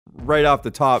right off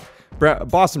the top,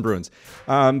 Boston Bruins.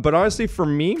 But honestly, for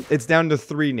me, it's down to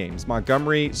 3 names: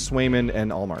 Montgomery, Swayman,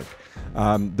 and Allmark.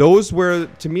 Those were,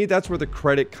 to me, that's where the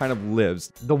credit kind of lives.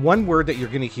 The one word that you're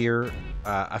going to hear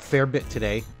a fair bit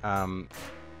today,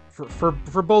 for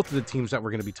both of the teams that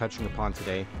we're going to be touching upon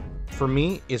today, for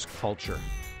me, is culture.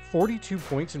 42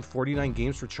 points in 49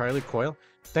 games for Charlie Coyle.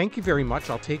 Thank you very much.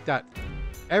 I'll take that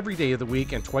every day of the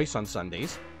week and twice on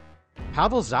Sundays.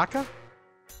 Pavel Zacha?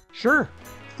 Sure.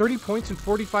 30 points in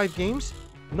 45 games?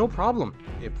 No problem.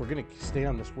 If we're going to stay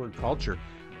on this word culture,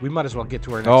 we might as well get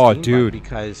to our next team,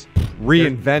 because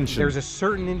reinvention. There's a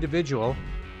certain individual,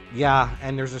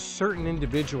 and there's a certain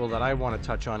individual that I want to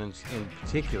touch on in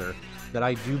particular that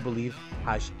I do believe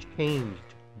has changed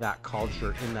that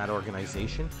culture in that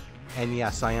organization. And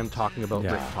yes, I am talking about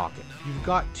Rick Tocchet. You've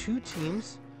got 2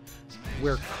 teams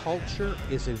where culture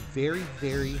is a very,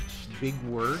 very big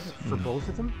word for both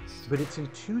of them, but it's in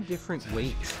 2 different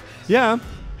ways. Yeah.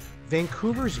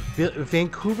 Vancouver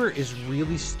is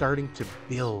really starting to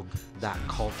build that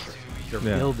culture. They're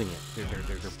building it.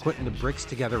 They're putting the bricks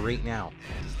together right now.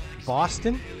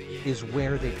 Boston is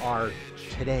where they are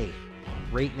today,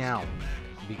 right now,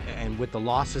 and with the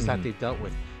losses that they've dealt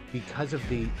with, because of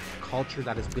the culture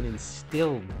that has been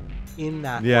instilled in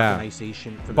that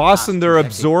organization. For Boston, they're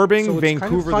absorbing. So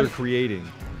Vancouver, they're creating.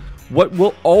 What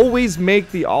will always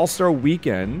make the All-Star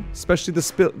Weekend, especially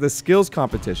the skills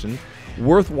competition,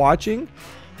 worth watching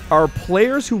are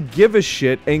players who give a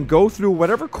shit and go through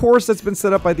whatever course that's been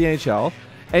set up by the NHL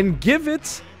and give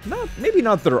it, maybe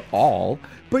not their all,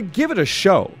 but give it a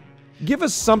show. Give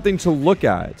us something to look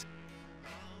at.